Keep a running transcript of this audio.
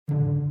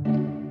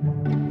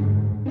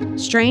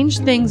Strange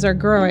things are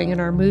growing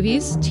in our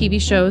movies,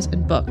 TV shows,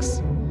 and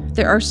books.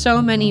 There are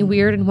so many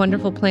weird and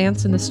wonderful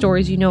plants in the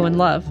stories you know and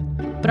love.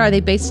 But are they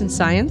based in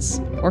science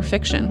or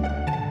fiction?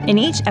 In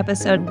each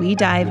episode, we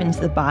dive into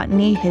the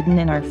botany hidden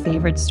in our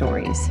favorite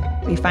stories.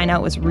 We find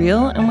out what's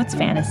real and what's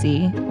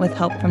fantasy, with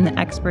help from the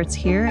experts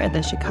here at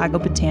the Chicago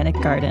Botanic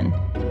Garden.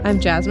 I'm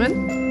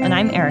Jasmine. And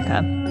I'm Erica.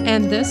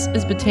 And this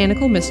is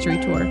Botanical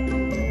Mystery Tour.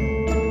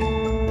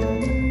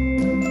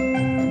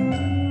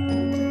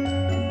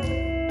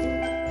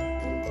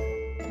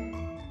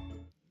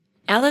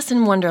 Alice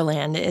in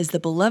Wonderland is the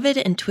beloved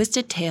and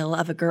twisted tale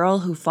of a girl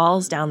who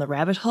falls down the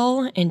rabbit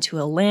hole into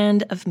a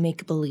land of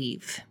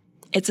make-believe.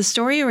 It's a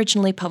story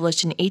originally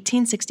published in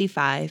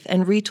 1865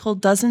 and retold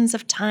dozens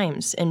of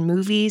times in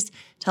movies,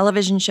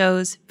 television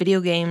shows,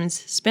 video games,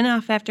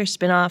 spin-off after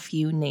spin-off,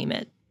 you name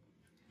it.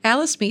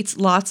 Alice meets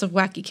lots of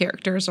wacky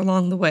characters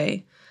along the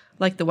way,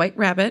 like the White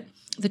Rabbit,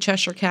 the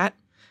Cheshire Cat,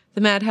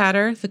 the Mad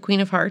Hatter, the Queen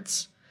of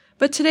Hearts.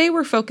 But today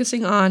we're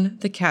focusing on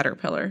the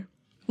Caterpillar.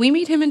 We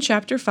meet him in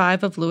Chapter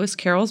 5 of Lewis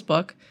Carroll's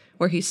book,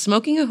 where he's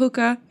smoking a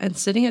hookah and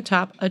sitting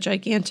atop a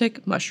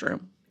gigantic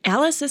mushroom.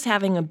 Alice is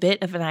having a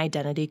bit of an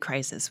identity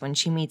crisis when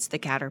she meets the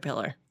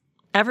caterpillar.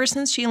 Ever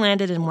since she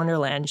landed in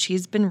Wonderland,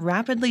 she's been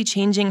rapidly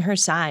changing her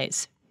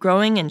size,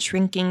 growing and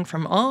shrinking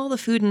from all the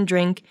food and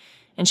drink,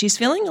 and she's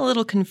feeling a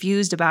little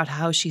confused about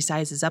how she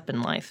sizes up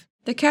in life.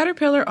 The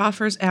caterpillar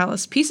offers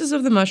Alice pieces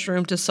of the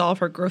mushroom to solve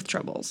her growth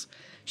troubles.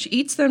 She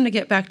eats them to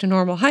get back to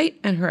normal height,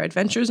 and her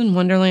adventures in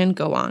Wonderland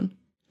go on.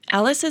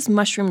 Alice's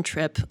mushroom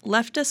trip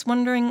left us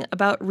wondering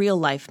about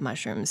real-life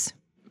mushrooms.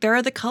 There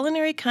are the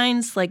culinary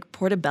kinds like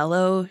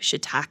portobello,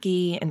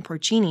 shiitake, and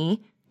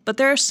porcini, but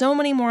there are so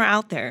many more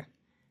out there.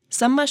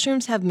 Some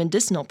mushrooms have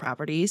medicinal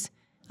properties,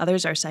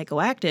 others are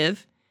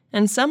psychoactive,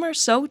 and some are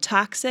so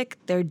toxic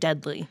they're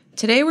deadly.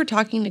 Today we're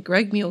talking to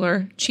Greg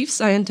Mueller, Chief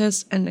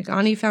Scientist and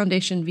Nagani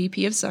Foundation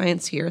VP of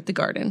Science here at the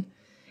Garden.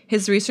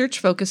 His research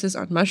focuses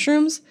on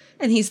mushrooms,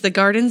 and he's the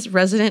Garden's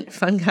resident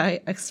fungi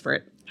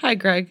expert. Hi,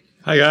 Greg.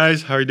 Hi,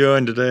 guys. How are you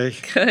doing today?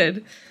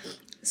 Good.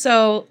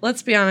 So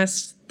let's be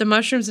honest. The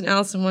mushrooms in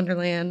Alice in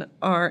Wonderland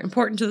are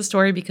important to the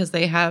story because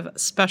they have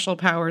special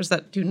powers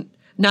that do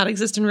not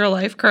exist in real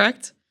life,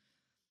 correct?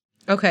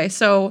 Okay,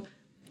 so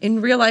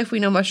in real life, we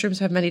know mushrooms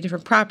have many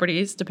different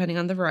properties depending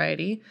on the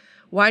variety.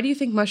 Why do you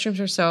think mushrooms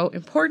are so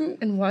important,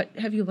 and what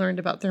have you learned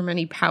about their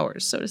many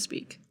powers, so to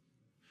speak?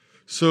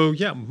 So,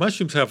 yeah,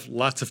 mushrooms have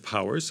lots of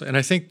powers, and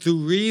I think the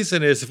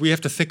reason is we have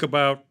to think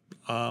about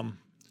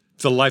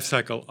the life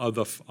cycle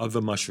of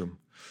the mushroom.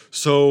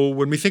 So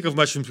when we think of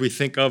mushrooms, we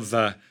think of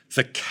the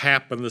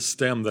cap and the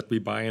stem that we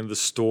buy in the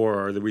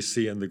store or that we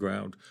see in the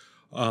ground.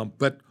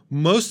 But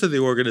most of the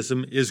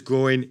organism is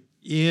growing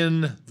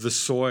in the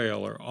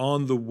soil or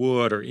on the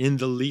wood or in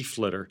the leaf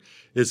litter.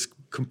 It's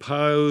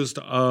composed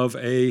of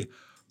a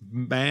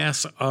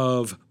mass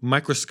of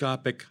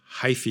microscopic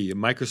hyphae,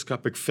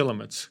 microscopic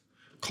filaments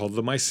called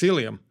the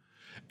mycelium.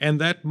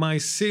 And that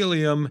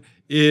mycelium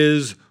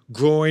is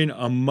growing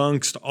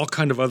amongst all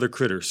kind of other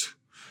critters.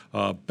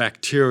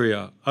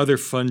 Bacteria, other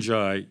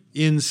fungi,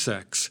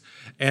 insects.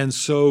 And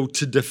so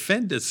to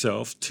defend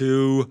itself,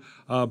 to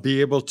be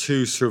able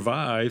to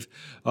survive,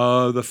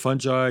 the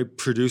fungi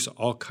produce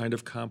all kind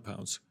of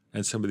compounds.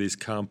 And some of these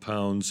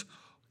compounds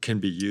can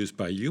be used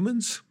by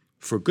humans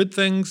for good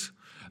things,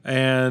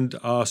 and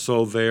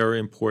also they're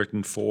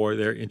important for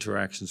their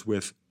interactions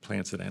with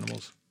plants and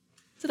animals.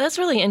 So that's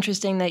really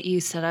interesting that you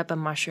set up a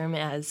mushroom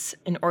as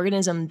an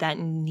organism that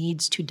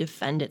needs to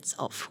defend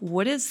itself.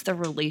 What is the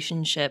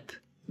relationship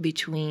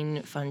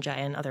between fungi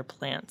and other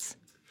plants?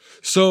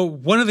 So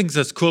one of the things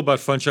that's cool about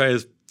fungi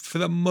is, for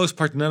the most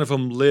part, none of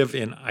them live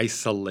in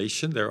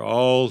isolation. They're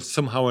all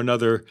somehow or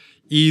another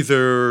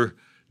either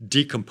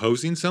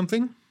decomposing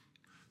something,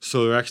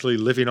 so they're actually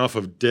living off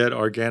of dead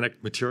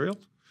organic material.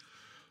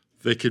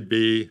 They could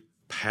be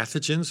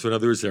pathogens, so in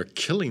other words, they're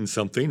killing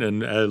something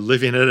and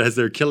living it as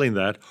they're killing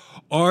that,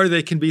 or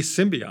they can be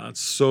symbionts,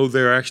 so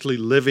they're actually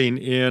living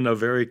in a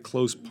very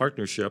close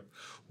partnership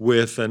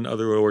with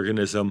another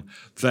organism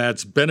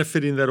that's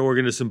benefiting that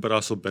organism but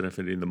also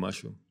benefiting the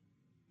mushroom.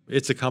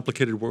 It's a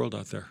complicated world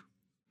out there.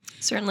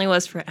 Certainly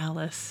was for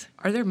Alice.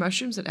 Are there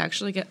mushrooms that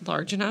actually get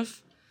large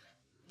enough,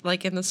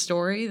 like in the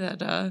story,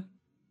 that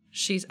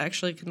she's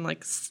actually can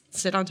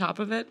sit on top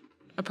of it?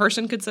 A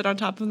person could sit on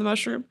top of the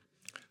mushroom?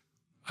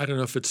 I don't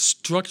know if it's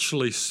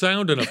structurally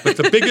sound enough, but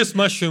the biggest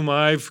mushroom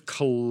I've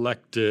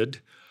collected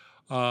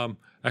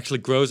actually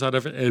grows out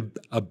of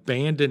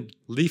abandoned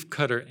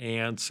leafcutter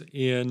ants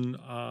in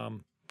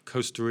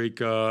Costa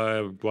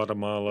Rica,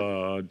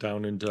 Guatemala,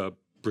 down into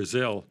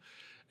Brazil.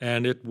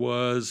 And it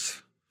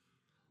was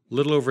a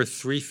little over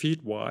 3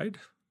 feet wide,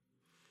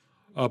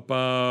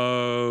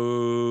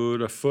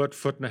 about a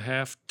foot and a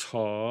half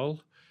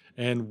tall,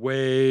 and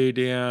weighed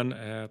in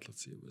at,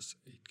 it was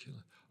 8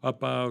 kilos,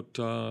 about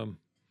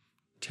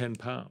 10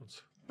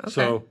 pounds. Okay.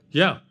 So,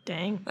 yeah.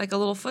 Dang. Like a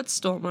little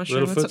footstool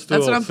mushroom. Little That's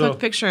what I'm footstool.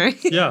 picturing.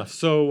 Yeah,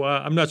 so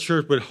I'm not sure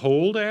it would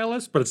hold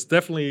Alice, but it's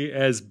definitely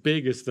as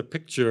big as the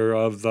picture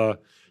of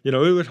it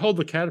would hold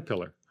the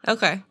caterpillar.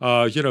 Okay.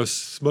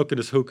 Smoking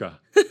his hookah.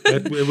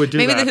 It would do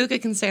Maybe that. the hookah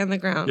can stay on the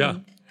ground. Yeah,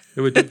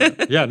 it would do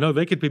that. Yeah, no,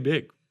 they could be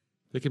big.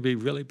 They could be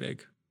really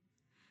big.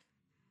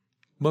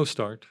 Most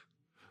aren't.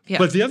 Yeah.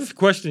 But the other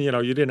question, you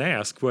didn't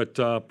ask, what,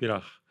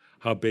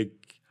 how big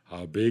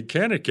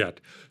can it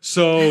get?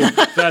 So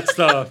that's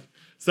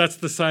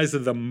the size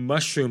of the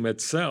mushroom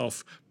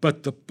itself.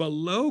 But the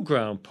below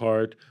ground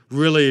part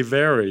really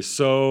varies.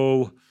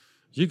 So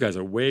you guys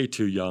are way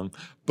too young.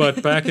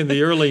 But back in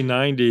the early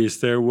 90s,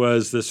 there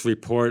was this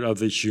report of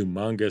the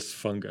humongous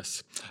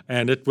fungus.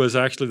 And it was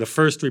actually the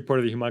first report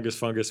of the humongous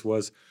fungus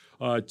was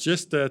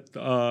just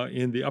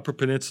in the Upper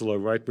Peninsula,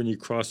 right when you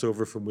cross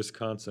over from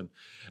Wisconsin.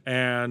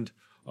 And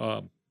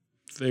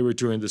they were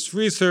doing this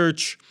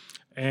research,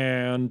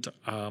 and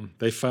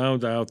they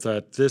found out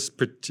that this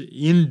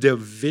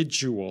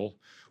individual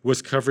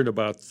was covering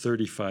about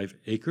 35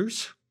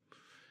 acres.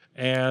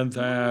 And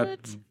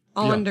that...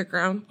 All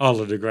underground.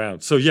 All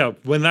underground. So,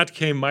 when that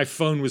came, my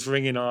phone was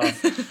ringing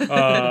off.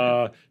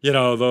 The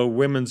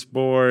women's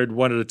board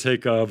wanted to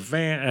take a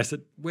van. I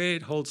said,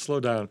 wait, slow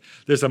down.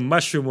 There's a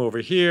mushroom over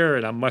here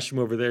and a mushroom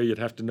over there. You'd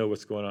have to know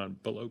what's going on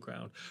below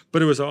ground.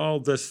 But it was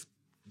all this,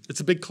 it's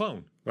a big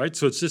clone, right?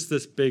 So it's just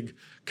this big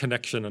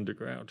connection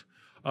underground.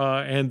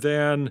 And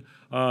then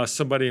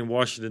somebody in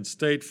Washington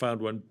State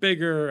found one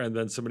bigger, and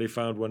then somebody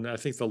found one, I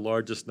think the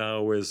largest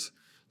now is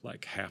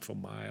like half a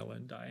mile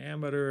in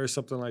diameter or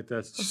something like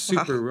that,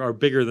 or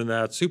bigger than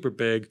that, super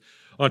big.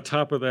 On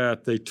top of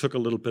that, they took a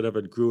little bit of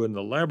it, grew in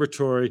the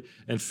laboratory,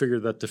 and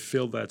figured that to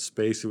fill that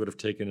space, it would have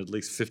taken at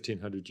least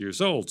 1,500 years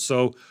old.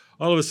 So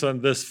all of a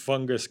sudden, this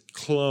fungus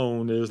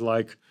clone is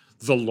like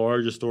the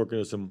largest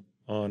organism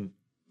on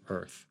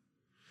Earth.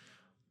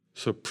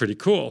 So pretty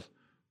cool.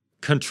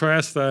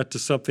 Contrast that to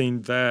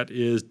something that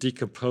is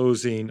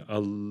decomposing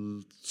a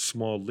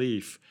small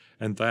leaf,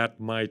 and that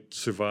might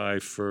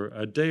survive for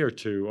a day or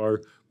two,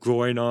 or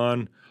growing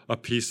on a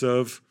piece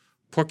of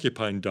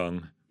porcupine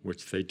dung,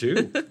 which they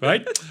do,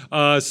 right?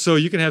 So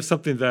you can have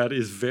something that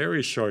is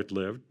very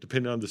short-lived,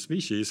 depending on the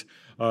species,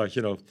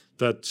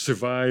 that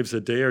survives a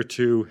day or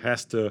two,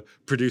 has to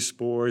produce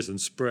spores and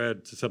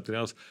spread to something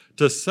else,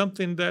 to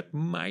something that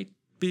might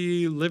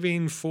be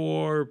living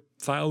for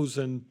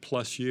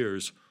 1,000+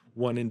 years,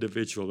 one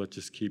individual that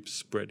just keeps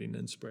spreading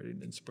and spreading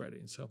and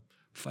spreading. So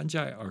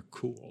fungi are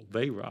cool.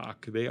 They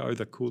rock. They are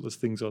the coolest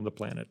things on the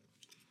planet.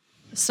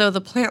 So the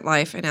plant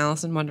life in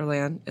Alice in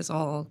Wonderland is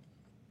all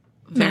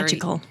very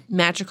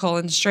magical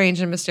and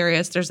strange and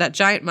mysterious. There's that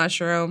giant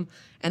mushroom,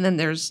 and then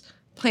there's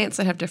plants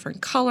that have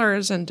different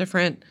colors and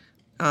different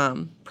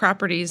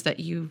properties that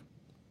you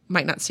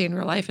might not see in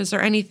real life. Is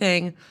there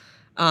anything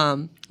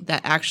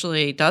that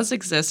actually does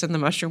exist in the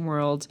mushroom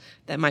world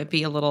that might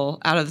be a little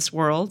out of this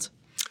world?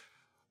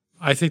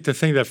 I think the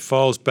thing that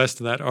falls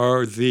best in that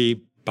are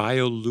the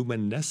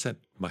bioluminescent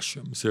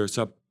mushrooms. There's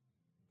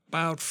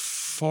about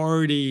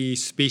 40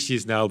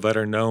 species now that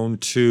are known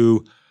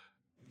to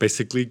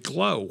basically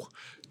glow.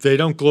 They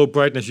don't glow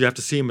brightness. You have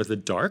to see them in the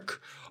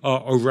dark.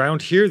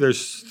 Around here,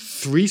 there's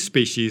 3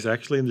 species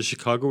actually in the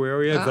Chicago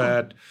area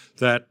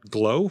that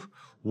glow.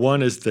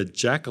 One is the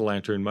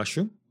jack-o'-lantern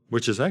mushroom,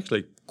 which is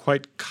actually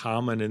quite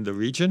common in the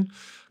region,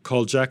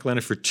 called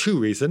jack-o'-lantern for 2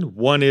 reasons.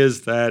 One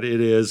is that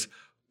it is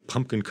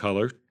pumpkin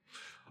colored.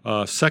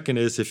 Second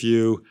is if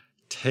you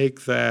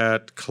take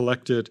that,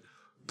 collect it,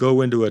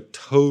 go into a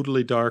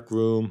totally dark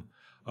room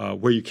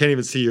where you can't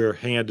even see your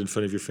hand in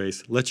front of your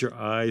face, let your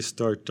eyes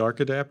start dark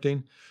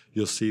adapting,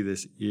 you'll see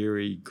this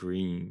eerie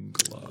green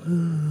glow.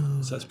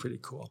 So that's pretty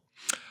cool.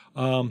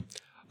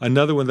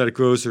 Another one that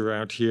grows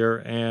around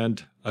here,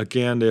 and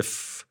again,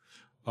 if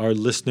our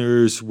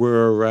listeners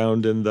were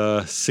around in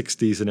the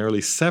 60s and early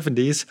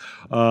 70s,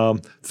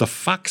 the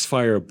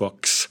Foxfire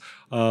books.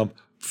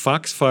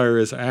 Foxfire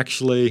is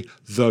actually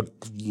the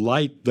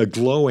light, the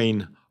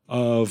glowing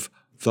of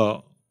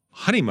the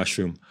honey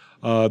mushroom,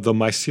 the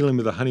mycelium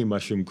of the honey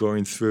mushroom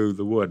growing through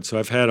the wood. So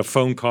I've had a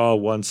phone call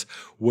once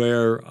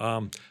where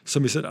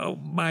somebody said, "Oh,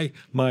 my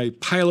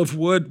pile of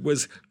wood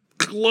was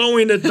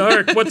glowing in the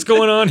dark. What's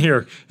going on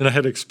here?" And I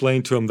had to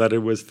explain to him that it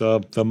was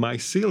the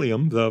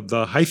mycelium,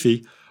 the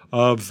hyphae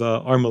of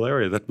the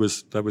armillaria that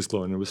was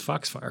glowing. It was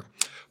foxfire.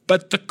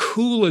 But the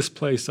coolest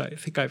place I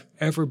think I've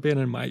ever been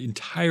in my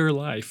entire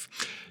life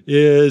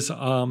is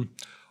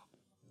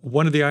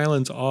one of the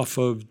islands off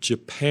of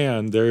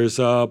Japan. There's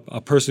a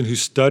person who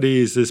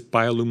studies this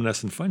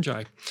bioluminescent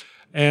fungi.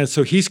 And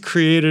so he's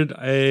created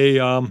a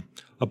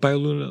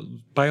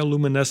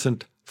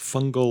bioluminescent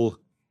fungal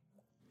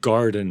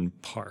garden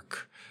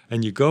park.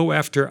 And you go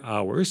after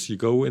hours, you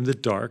go in the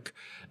dark,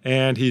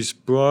 and he's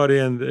brought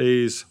in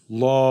these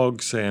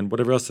logs and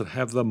whatever else that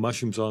have the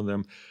mushrooms on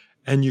them.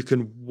 And you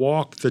can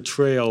walk the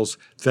trails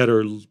that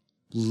are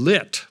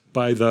lit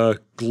by the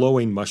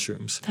glowing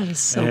mushrooms. That is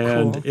so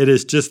cool. And it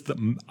is just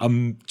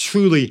a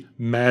truly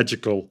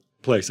magical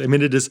place. I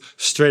mean, it is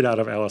straight out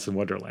of Alice in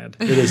Wonderland.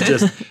 It is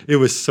just, it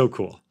was so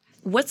cool.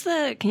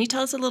 Can you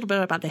tell us a little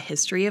bit about the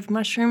history of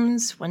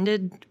mushrooms? When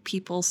did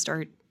people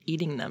start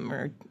eating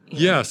them?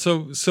 Yeah,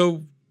 so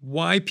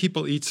why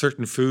people eat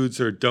certain foods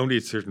or don't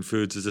eat certain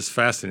foods is just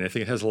fascinating. I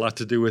think it has a lot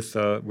to do with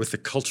the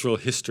cultural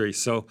history.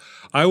 So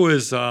I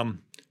was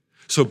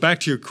so back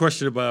to your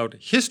question about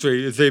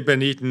history. They've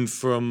been eaten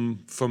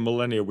from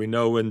millennia. We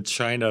know in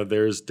China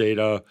there's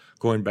data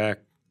going back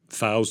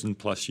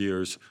 1,000+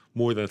 years,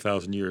 more than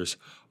 1,000 years.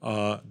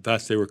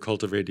 That they were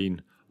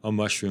cultivating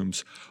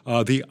mushrooms.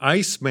 The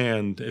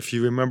Iceman, if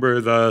you remember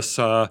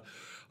the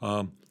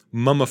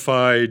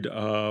mummified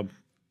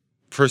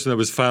person that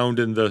was found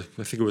in I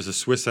think it was the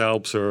Swiss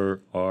Alps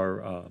or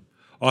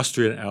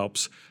Austrian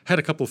Alps, had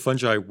a couple of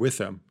fungi with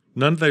him.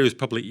 None that he was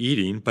probably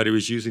eating, but he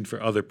was using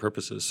for other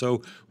purposes.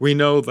 So we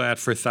know that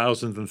for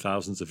thousands and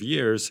thousands of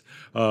years,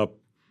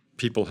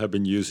 people have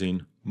been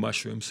using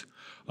mushrooms.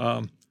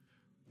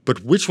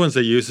 But which ones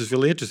they use is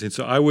really interesting.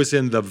 So I was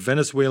in the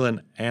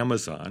Venezuelan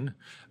Amazon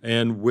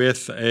and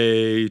with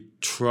a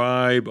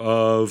tribe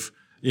of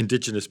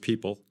indigenous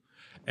people.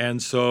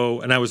 And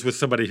I was with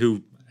somebody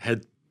who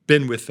had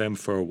been with them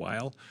for a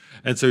while.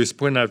 And so he's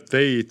pointing out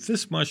they eat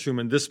this mushroom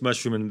and this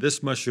mushroom and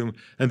this mushroom.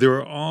 And they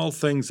were all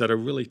things that are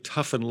really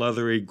tough and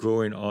leathery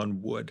growing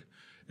on wood.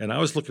 And I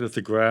was looking at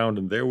the ground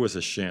and there was a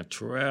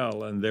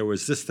chanterelle and there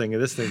was this thing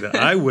and this thing that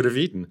I would have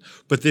eaten,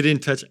 but they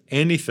didn't touch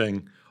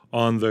anything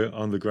on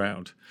the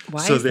ground.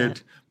 Why so is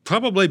that?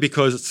 Probably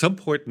because at some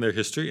point in their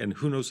history, and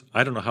who knows,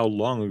 I don't know how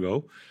long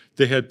ago,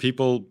 they had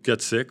people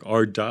get sick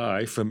or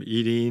die from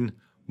eating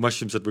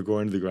mushrooms that were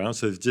growing to the ground.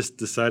 So they just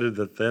decided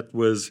that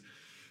was,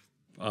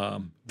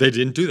 they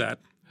didn't do that.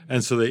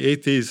 And so they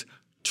ate these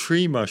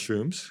tree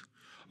mushrooms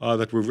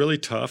that were really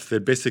tough.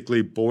 They'd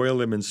basically boil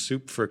them in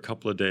soup for a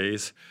couple of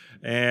days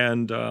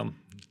and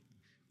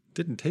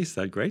didn't taste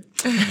that great.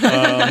 So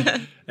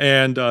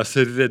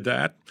they did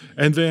that.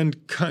 And then,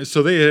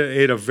 so they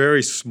ate a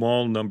very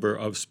small number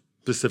of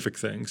specific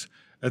things.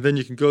 And then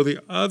you can go the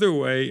other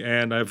way,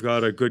 and I've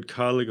got a good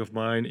colleague of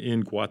mine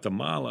in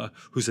Guatemala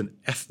who's an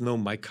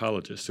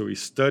ethnomycologist. So he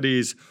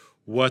studies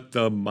what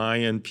the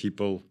Mayan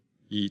people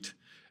eat.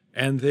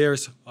 And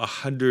there's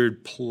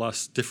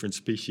 100+ different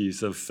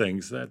species of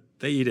things that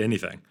they eat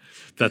anything.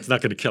 That's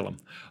not going to kill them.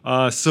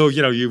 So,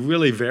 you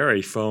really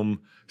vary from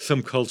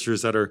some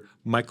cultures that are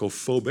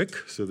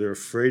mycophobic, so they're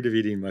afraid of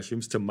eating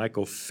mushrooms, to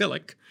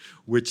mycophilic,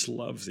 which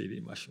loves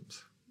eating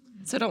mushrooms.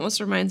 So it almost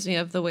reminds me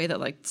of the way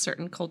that like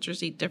certain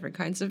cultures eat different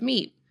kinds of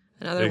meat.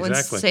 And other ones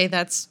Exactly. say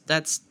that's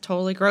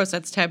totally gross,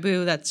 that's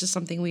taboo, that's just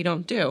something we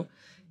don't do.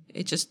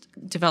 It just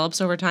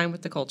develops over time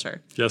with the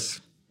culture.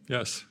 Yes.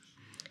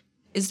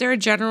 Is there a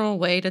general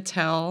way to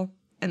tell,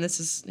 and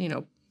this is,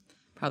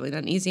 probably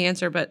not an easy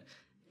answer, but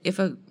if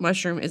a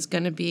mushroom is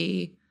going to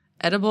be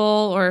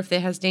edible or if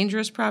it has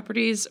dangerous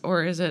properties,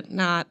 or is it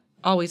not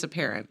always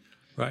apparent?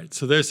 Right.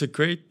 So there's a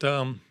great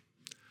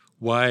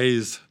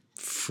wise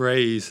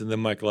phrase in the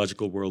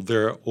mycological world.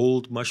 There are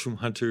old mushroom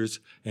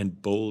hunters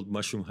and bold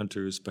mushroom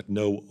hunters, but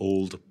no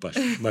old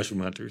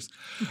mushroom hunters.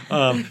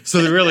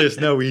 So there really is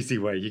no easy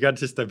way. You got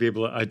just to be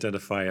able to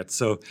identify it.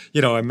 So,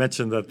 I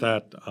mentioned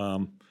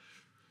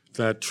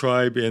that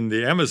tribe in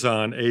the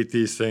Amazon ate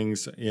these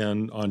things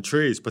on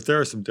trees, but there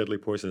are some deadly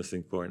poisonous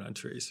things growing on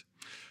trees.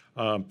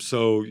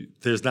 So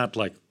there's not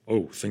like,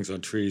 things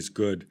on trees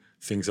good,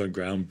 things on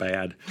ground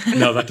bad.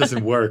 No, that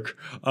doesn't work.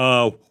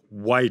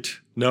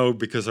 White, no,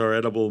 because our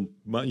edible,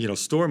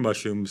 store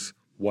mushrooms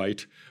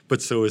white, but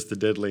so is the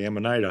deadly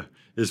Amanita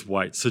is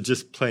white. So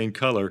just plain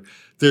color.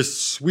 There's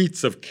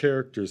suites of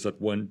characters that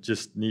one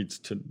just needs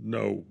to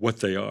know what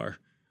they are,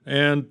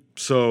 and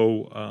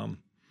so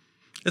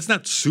it's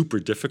not super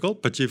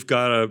difficult, but you've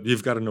got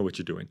to know what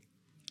you're doing.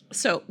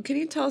 So can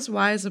you tell us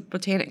why, as a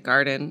botanic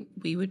garden,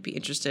 we would be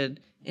interested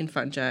in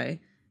fungi?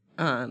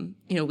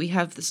 We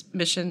have this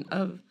mission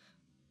of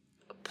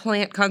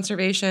plant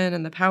conservation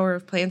and the power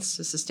of plants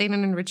to sustain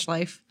and enrich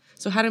life.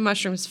 So how do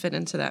mushrooms fit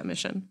into that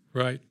mission?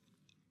 Right.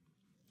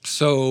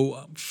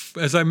 So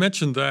as I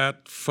mentioned,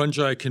 that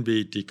fungi can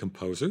be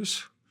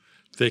decomposers,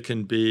 they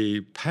can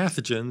be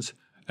pathogens,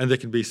 and they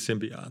can be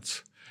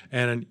symbionts.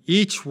 And in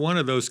each one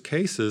of those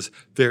cases,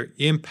 they're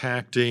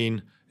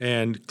impacting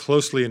and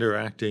closely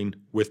interacting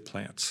with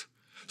plants.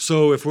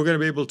 So if we're going to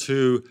be able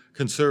to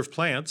conserve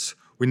plants,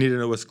 we need to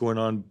know what's going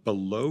on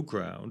below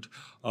ground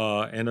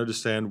and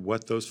understand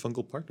what those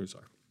fungal partners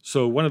are.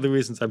 So one of the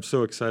reasons I'm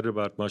so excited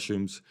about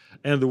mushrooms,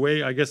 and the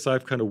way I guess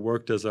I've kind of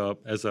worked as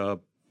a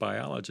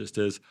biologist,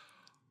 is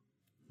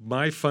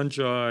my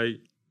fungi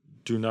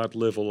do not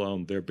live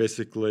alone. They're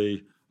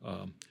basically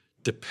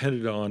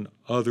dependent on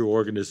other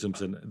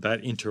organisms and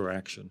that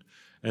interaction.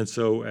 And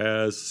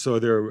so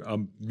they're a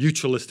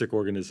mutualistic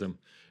organism,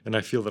 and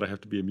I feel that I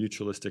have to be a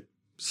mutualistic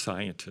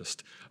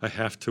scientist. I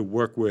have to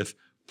work with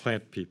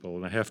plant people,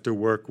 and I have to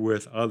work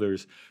with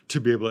others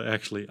to be able to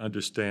actually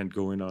understand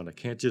going on. I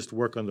can't just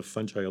work on the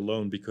fungi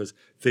alone because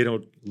they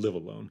don't live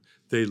alone.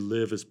 They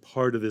live as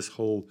part of this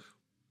whole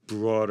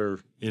broader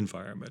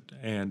environment,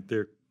 and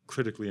they're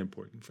critically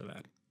important for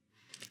that.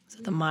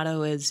 So the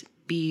motto is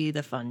be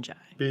the fungi.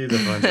 Be the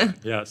fungi,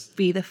 yes.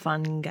 Be the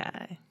fun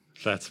guy.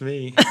 That's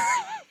me.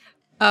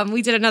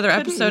 We did another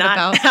episode Not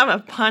about... have a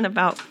pun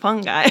about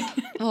fungi.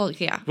 Well,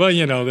 yeah. Well,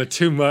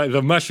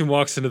 the mushroom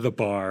walks into the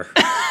bar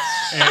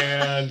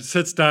and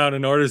sits down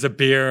and orders a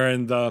beer,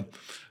 and the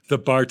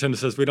bartender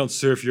says, "We don't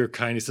serve your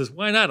kind." He says,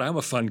 "Why not? I'm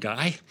a fun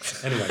guy."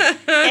 Anyway.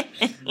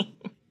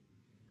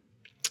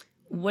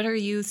 What are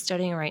you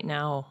studying right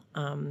now?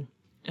 And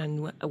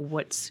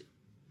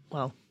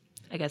well,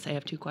 I guess I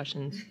have two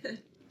questions.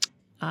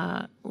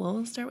 Well,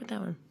 we'll start with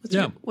that one.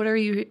 What are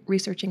you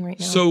researching right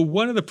now? So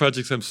one of the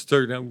projects I'm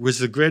starting out, which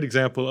is a great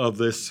example of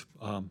this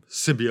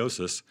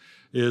symbiosis,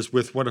 is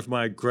with one of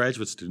my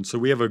graduate students. So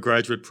we have a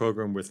graduate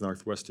program with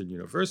Northwestern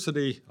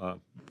University.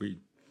 We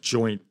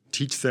joint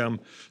teach them.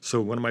 So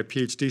one of my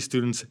PhD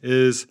students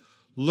is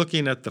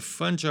looking at the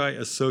fungi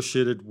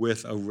associated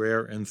with a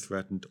rare and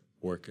threatened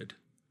orchid.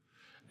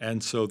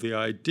 And so the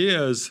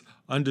idea is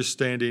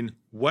understanding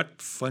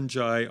what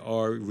fungi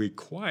are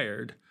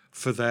required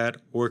for that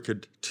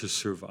orchid to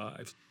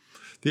survive.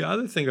 The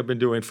other thing I've been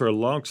doing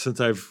since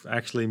I've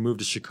actually moved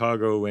to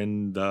Chicago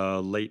in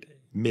the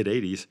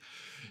mid-'80s,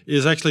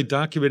 is actually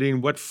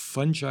documenting what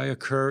fungi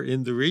occur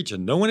in the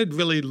region. No one had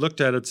really looked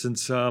at it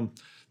since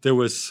there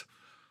was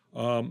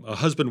a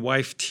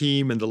husband-wife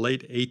team in the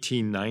late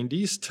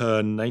 1890s to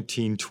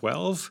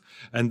 1912,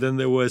 and then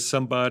there was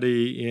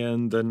somebody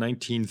in the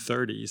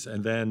 1930s,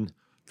 and then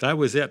that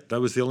was it.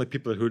 That was the only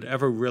people who'd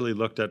ever really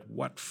looked at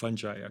what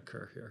fungi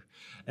occur here.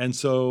 And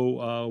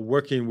so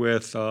working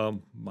with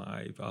some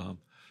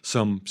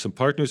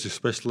partners,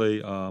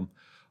 especially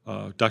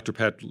Dr.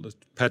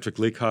 Patrick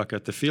Leacock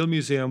at the Field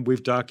Museum,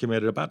 we've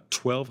documented about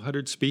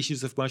 1,200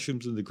 species of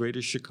mushrooms in the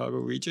greater Chicago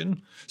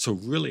region, so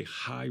really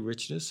high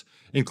richness,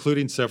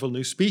 including several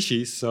new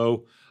species.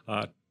 So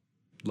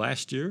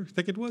last year,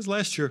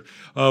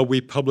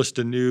 we published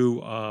a new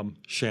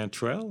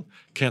chanterelle,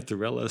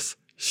 Cantharellus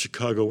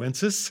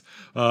chicagoensis,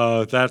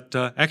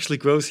 that actually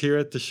grows here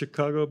at the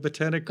Chicago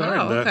Botanic Garden.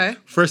 Oh, okay. The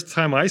first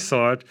time I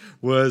saw it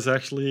was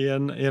actually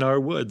in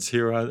our woods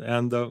here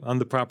on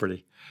the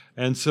property.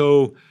 And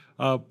so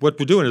what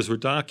we're doing is we're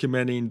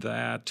documenting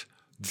that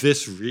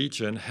this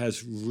region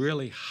has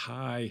really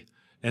high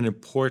and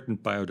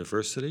important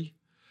biodiversity.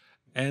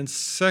 And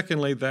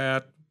secondly,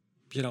 that,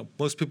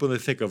 most people, when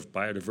they think of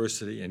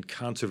biodiversity and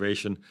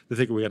conservation, they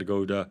think we got to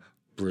go to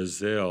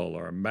Brazil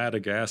or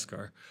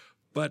Madagascar.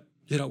 But,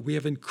 we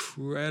have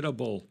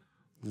incredible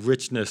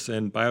richness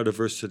and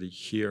biodiversity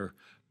here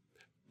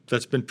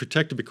that's been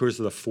protected because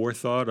of the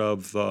forethought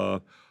of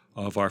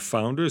our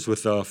founders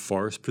with the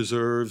forest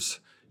preserves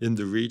in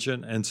the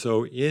region. And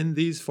so in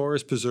these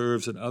forest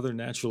preserves and other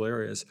natural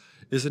areas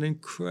is an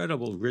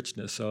incredible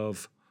richness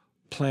of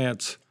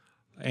plants,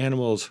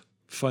 animals,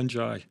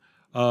 fungi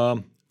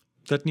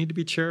that need to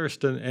be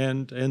cherished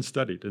and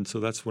studied. And so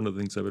that's one of the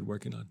things I've been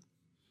working on.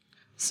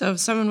 So if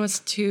someone was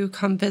to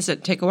come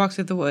visit, take a walk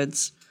through the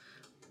woods,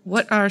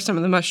 what are some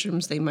of the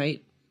mushrooms they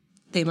might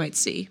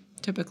see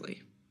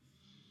typically?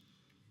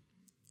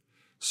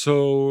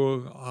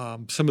 So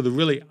some of the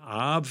really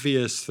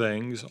obvious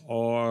things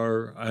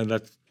are, and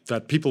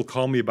that people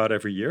call me about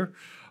every year,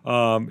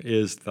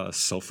 is the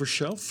sulfur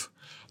shelf,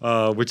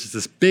 which is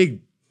this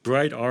big,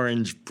 bright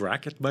orange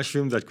bracket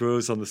mushroom that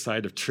grows on the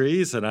side of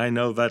trees. And I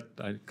know that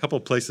a couple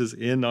of places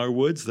in our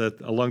woods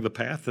that along the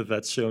path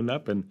that's shown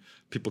up, and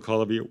people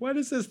call me, "What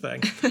is this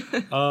thing?"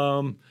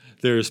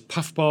 There's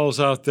puffballs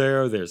out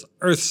there. There's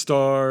earth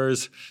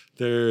stars.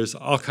 There's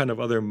all kind of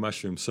other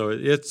mushrooms. So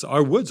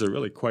our woods are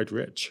really quite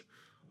rich.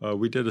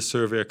 We did a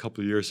survey a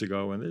couple of years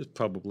ago, and there's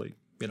probably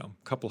a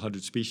couple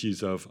hundred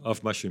species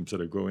of mushrooms that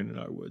are growing in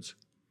our woods.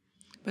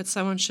 But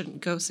someone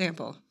shouldn't go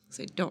sample because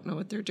they don't know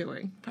what they're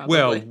doing.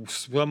 Probably.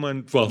 First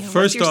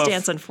what's your off,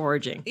 stance on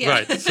foraging? Yeah.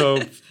 Right.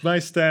 So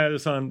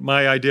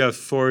my idea of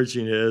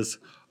foraging is,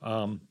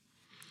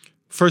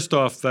 first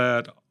off,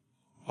 that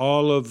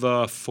all of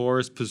the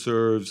forest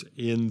preserves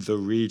in the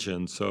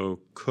region, so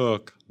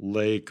Cook,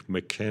 Lake,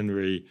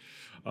 McHenry,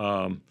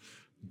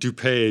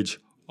 DuPage,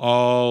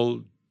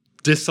 all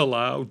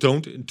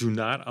do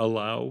not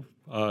allow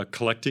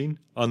collecting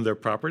on their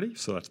property.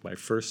 So that's my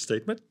first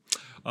statement.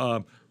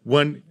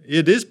 When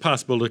it is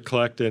possible to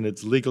collect, and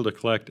it's legal to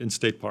collect in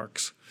state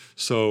parks.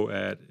 So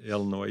at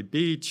Illinois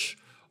Beach,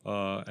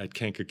 at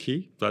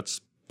Kankakee,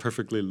 that's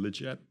perfectly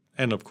legit.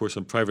 And of course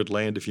on private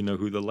land if you know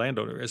who the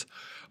landowner is.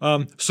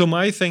 So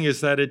my thing is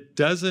that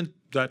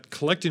that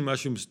collecting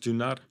mushrooms do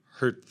not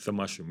hurt the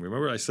mushroom.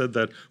 Remember I said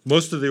that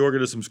most of the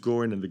organisms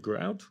growing in the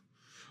ground.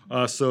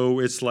 So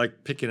it's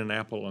like picking an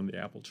apple on the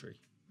apple tree.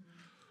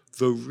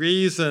 The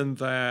reason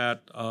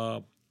that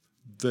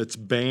that's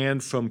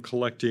banned from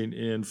collecting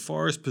in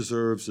forest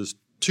preserves is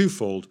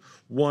twofold.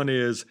 One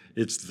is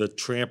it's the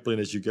trampling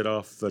as you get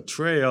off the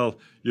trail.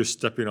 You're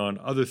stepping on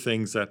other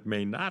things that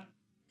may not,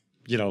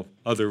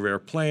 other rare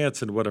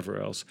plants and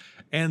whatever else.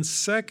 And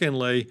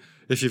secondly,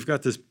 if you've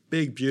got this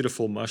big,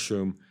 beautiful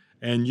mushroom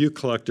and you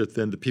collect it,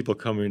 then the people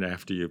coming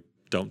after you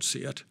don't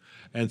see it.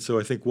 And so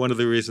I think one of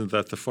the reasons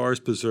that the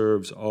forest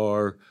preserves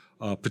are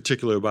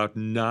particular about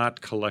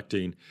not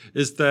collecting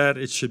is that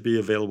it should be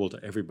available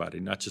to everybody,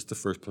 not just the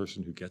first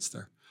person who gets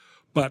there.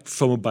 But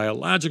from a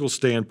biological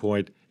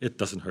standpoint, it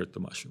doesn't hurt the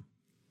mushroom.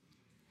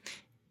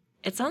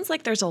 It sounds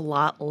like there's a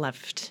lot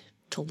left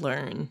to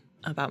learn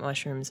about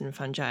mushrooms and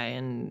fungi,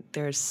 and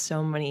there's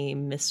so many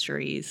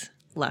mysteries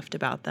left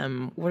about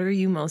them. What are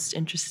you most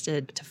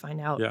interested to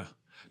find out? Yeah.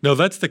 No,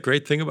 that's the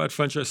great thing about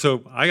fungi.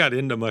 So I got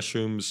into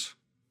mushrooms.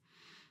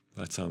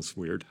 That sounds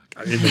weird.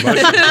 I got into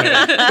mushrooms,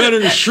 man. Got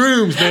into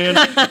shrooms,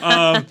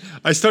 man.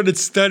 I started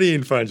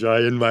studying fungi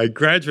in my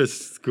graduate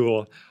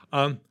school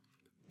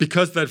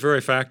because of that very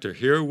factor.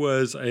 Here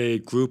was a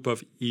group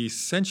of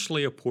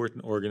essentially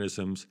important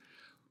organisms,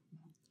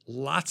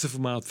 lots of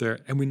them out there,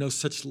 and we know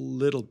such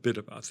little bit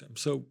about them.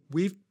 So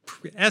we've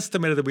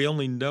estimated that we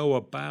only know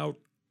about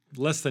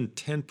less than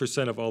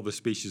 10% of all the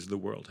species in the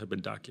world have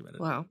been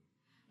documented. Wow.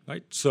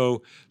 Right?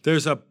 So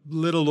there's a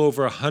little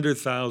over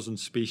 100,000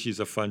 species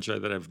of fungi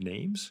that have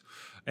names,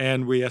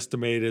 and we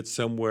estimated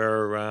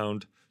somewhere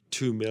around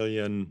 2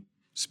 million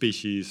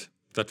species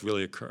that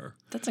really occur.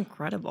 That's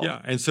incredible. Yeah,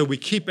 and so we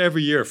keep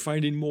every year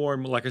finding more,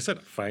 and like I said,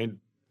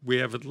 we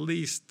have at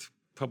least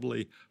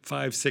probably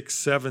 5, 6,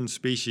 7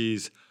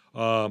 species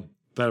that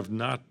have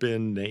not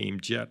been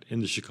named yet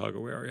in the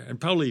Chicago area,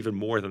 and probably even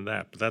more than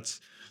that, but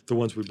that's the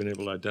ones we've been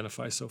able to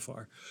identify so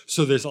far.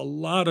 So there's a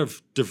lot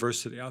of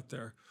diversity out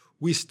there.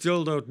 We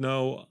still don't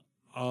know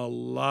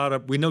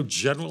we know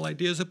general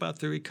ideas about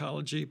their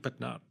ecology, but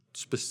not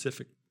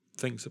specific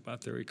things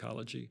about their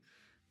ecology.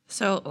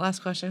 So,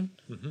 last question.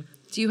 Mm-hmm.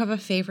 Do you have a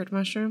favorite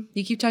mushroom?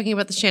 You keep talking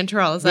about the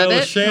chanterelle. Is that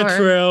it? The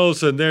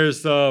chanterelles, and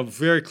there's the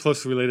very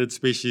closely related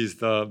species,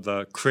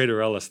 the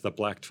Craterellus, the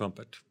black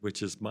trumpet,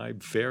 which is my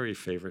very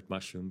favorite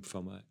mushroom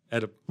from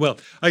well,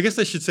 I guess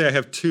I should say I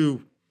have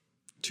two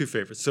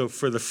favorites. So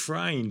for the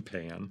frying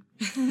pan,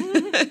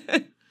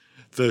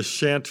 the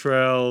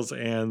chanterelles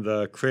and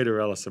the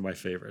Craterellus are my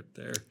favorite.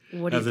 They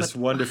have this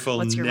wonderful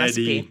what's your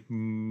netty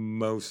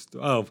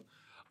recipe?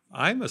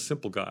 I'm a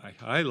simple guy.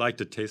 I like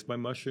to taste my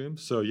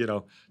mushrooms. So,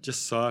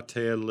 just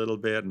saute it a little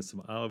bit and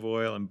some olive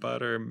oil and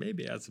butter,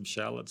 maybe add some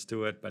shallots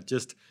to it, but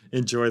just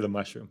enjoy the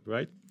mushroom,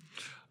 right?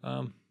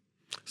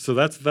 So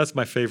that's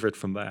my favorite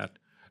from that.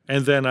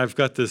 And then I've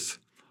got this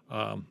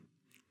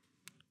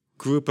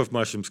group of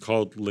mushrooms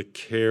called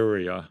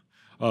Leucaria,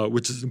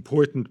 which is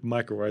important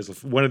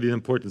mycorrhizal, one of the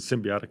important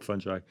symbiotic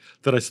fungi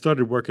that I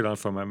started working on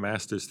for my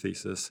master's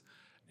thesis,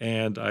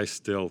 and I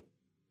still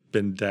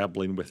been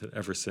dabbling with it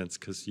ever since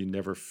because you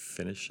never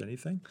finish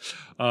anything.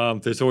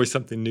 There's always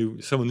something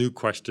new, some new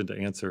question to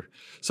answer.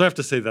 So I have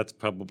to say that's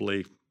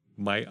probably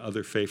my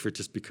other favorite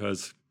just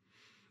because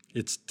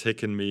it's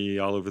taken me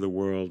all over the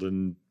world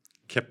and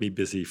kept me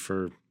busy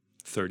for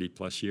 30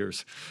 plus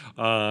years.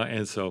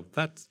 And so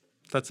that's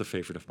a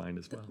favorite of mine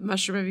as well. The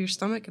mushroom of your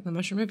stomach and the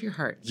mushroom of your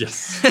heart.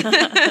 Yes,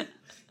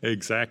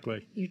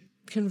 exactly. You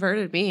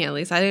converted me, at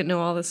least. I didn't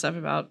know all this stuff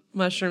about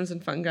mushrooms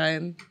and fungi,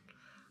 and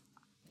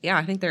yeah,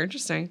 I think they're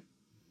interesting.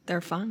 They're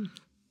fun.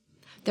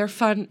 They're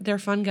fun. They're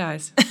fun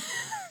guys.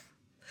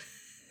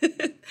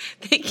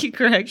 Thank you,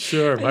 Greg.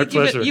 Sure, my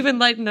pleasure. You've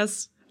enlightened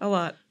us a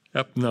lot.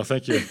 Yep. No,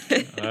 thank you.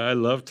 I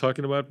love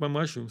talking about my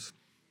mushrooms.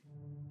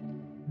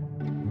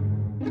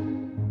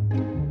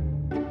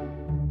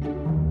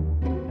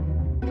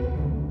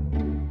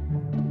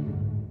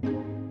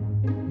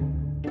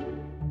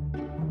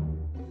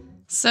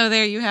 So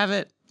there you have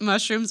it.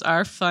 Mushrooms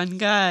are fun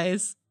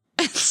guys.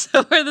 And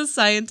so are the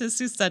scientists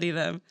who study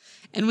them.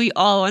 And we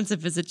all want to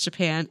visit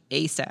Japan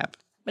ASAP.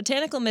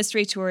 Botanical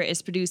Mystery Tour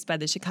is produced by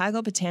the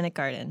Chicago Botanic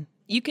Garden.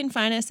 You can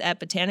find us at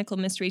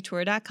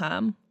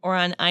botanicalmysterytour.com or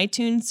on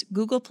iTunes,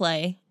 Google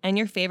Play, and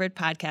your favorite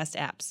podcast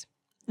apps.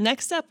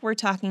 Next up, we're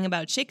talking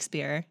about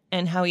Shakespeare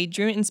and how he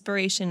drew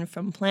inspiration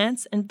from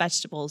plants and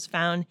vegetables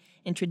found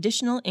in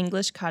traditional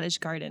English cottage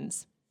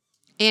gardens.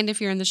 And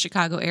if you're in the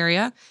Chicago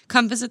area,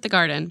 come visit the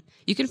garden.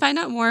 You can find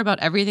out more about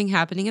everything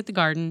happening at the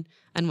garden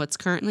and what's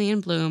currently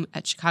in bloom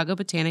at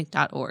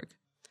chicagobotanic.org.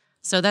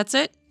 So that's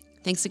it.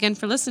 Thanks again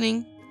for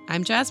listening.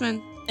 I'm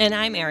Jasmine. And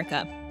I'm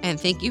Erica. And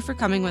thank you for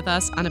coming with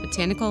us on a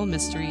Botanical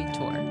Mystery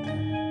Tour.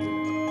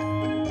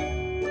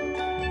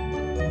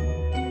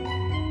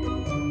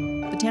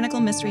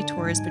 Botanical Mystery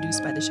Tour is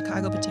produced by the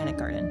Chicago Botanic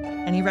Garden.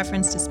 Any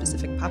reference to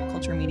specific pop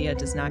culture media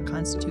does not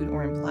constitute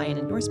or imply an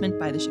endorsement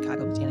by the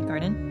Chicago Botanic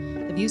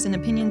Garden. The views and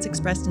opinions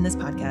expressed in this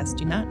podcast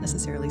do not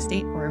necessarily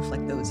state or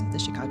reflect those of the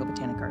Chicago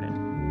Botanic Garden.